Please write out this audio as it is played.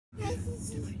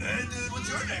Hey, dude, what's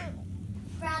your name?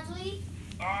 Bradley.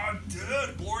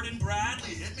 Dude, Borden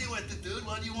Bradley. Hit me with it, dude.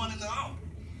 What do you want to know?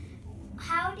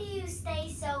 How do you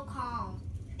stay so calm?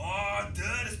 Oh, dude,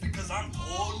 it's because I'm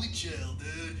totally chill,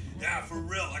 dude. Yeah, for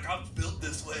real. Like, I'm built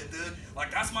this way, dude.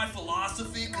 Like, that's my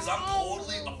philosophy, because I'm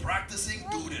totally a practicing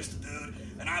Buddhist, dude.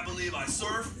 And I believe I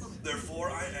surf, therefore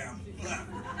I am.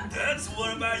 Dude, so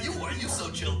what about you? Why are you so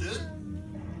chill, dude?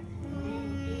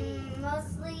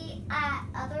 Mostly at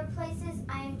other places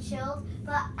I'm chilled,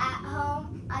 but at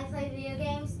home I play video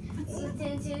games,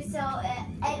 Splatoon 2, so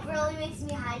it really makes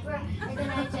me hyper, and then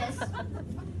I just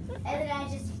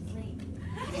sleep.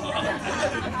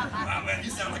 Wow, man,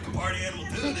 you sound like a party animal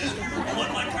too, dude.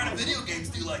 What kind of video games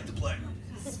do you like to play?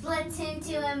 Splatoon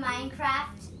 2 and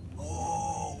Minecraft.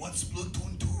 Oh, what's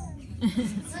Splatoon 2?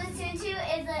 Splatoon 2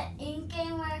 is an ink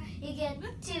game where you get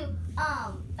to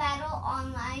battle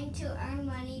online to earn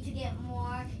money to get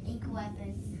more ink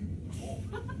weapons. Oh.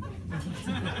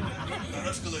 That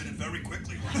escalated very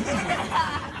quickly.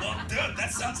 Well, dude,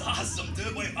 that sounds awesome,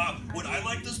 dude. Wait, would I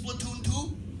like the Splatoon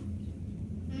 2?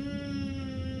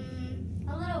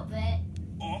 A little bit.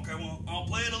 Oh, okay, well, I'll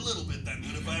play it a little bit then,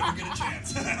 dude, if I ever get a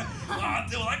chance. Dude,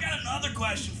 I got another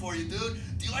question for you, dude.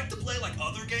 Do you like to play, like,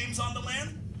 other games on the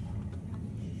land?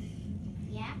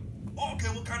 Yeah. Oh, okay,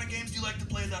 what kind of games do you like to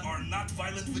play that are not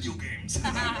violent video games?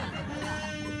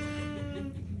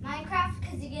 Minecraft,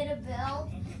 because you get a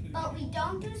build, but we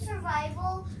don't do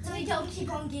survival, so we don't keep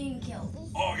on getting killed.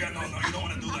 Oh, yeah, no, you don't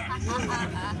want to do that.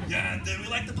 Yeah, dude, we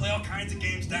like to play all kinds of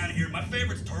games down here. My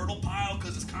favorite's Turtle Pile,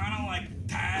 because it's kind of like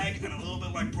tag and a little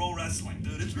bit like pro wrestling,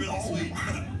 dude. It's really sweet.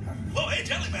 Oh, hey,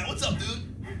 Jelly Man, what's up, dude?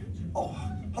 Oh,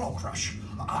 hello, Crush.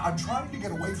 I'm trying to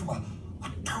get away from a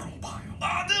turtle pile.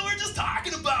 Oh, dude, we're just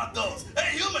talking about those.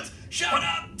 Hey, humans, shout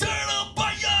out Turtle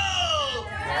Pile!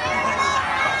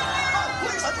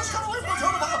 Please, I just got away from a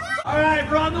turtle pile. All right,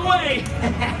 we're on the way.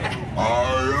 I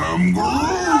am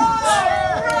Groot.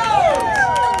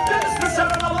 This is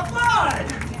having all the fun.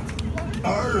 I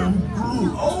am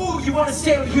Groot. Oh, you want to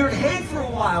stay out here and hang for a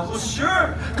while? Well,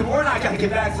 sure. Gamora and I got to get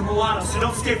back to Milano, so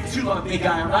don't stay for too long, big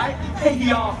guy, all right? Hey,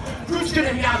 y'all. Groot's going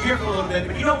to hang out here for a little bit,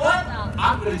 but you know what?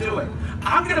 I'm going to do it.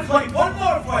 I'm going to play one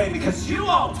more for you because you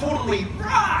all totally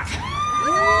rock.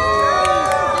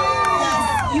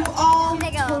 Yes, you all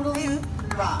totally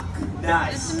rock.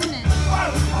 Nice. Just a minute.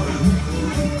 Oh,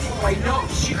 I know.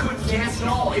 She couldn't dance at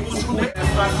all. It was hilarious.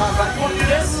 You want to do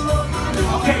this?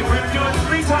 Okay, we're going to do it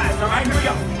 3 times. All right, here we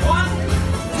go. 1,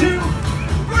 2,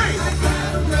 3.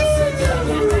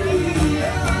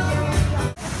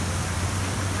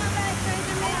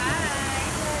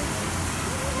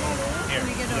 Here,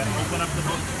 you gotta open up the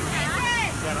book.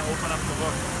 You gotta open up the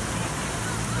book.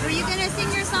 Were you gonna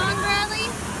sing your song, Bradley?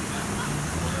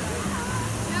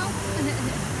 No?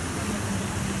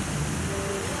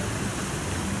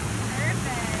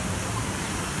 Perfect.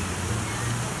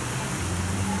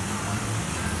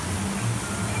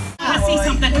 I see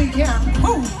something.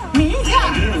 Who? Me?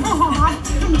 Yeah.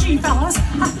 Gee, fellas.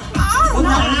 Oh, no.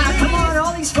 Come on,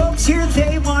 all these folks here,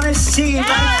 they want to see it.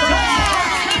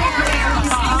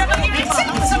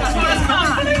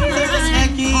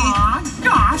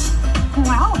 Gosh.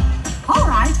 Well, all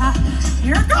right.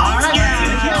 Here goes. All right.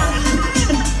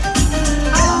 It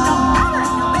don't matter if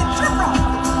you lick your rope.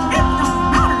 It don't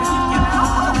matter if you give it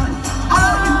all up.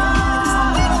 All you need is a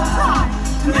little try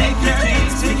to make your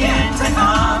dreams begin to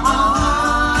come alive.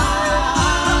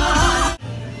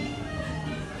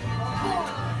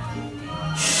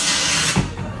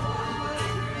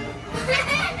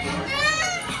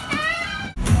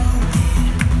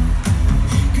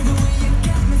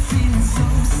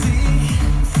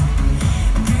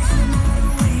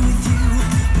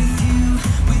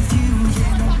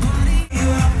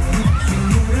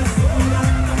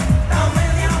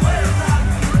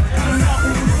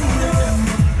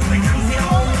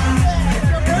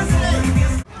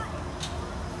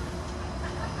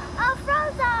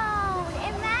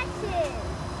 It matches.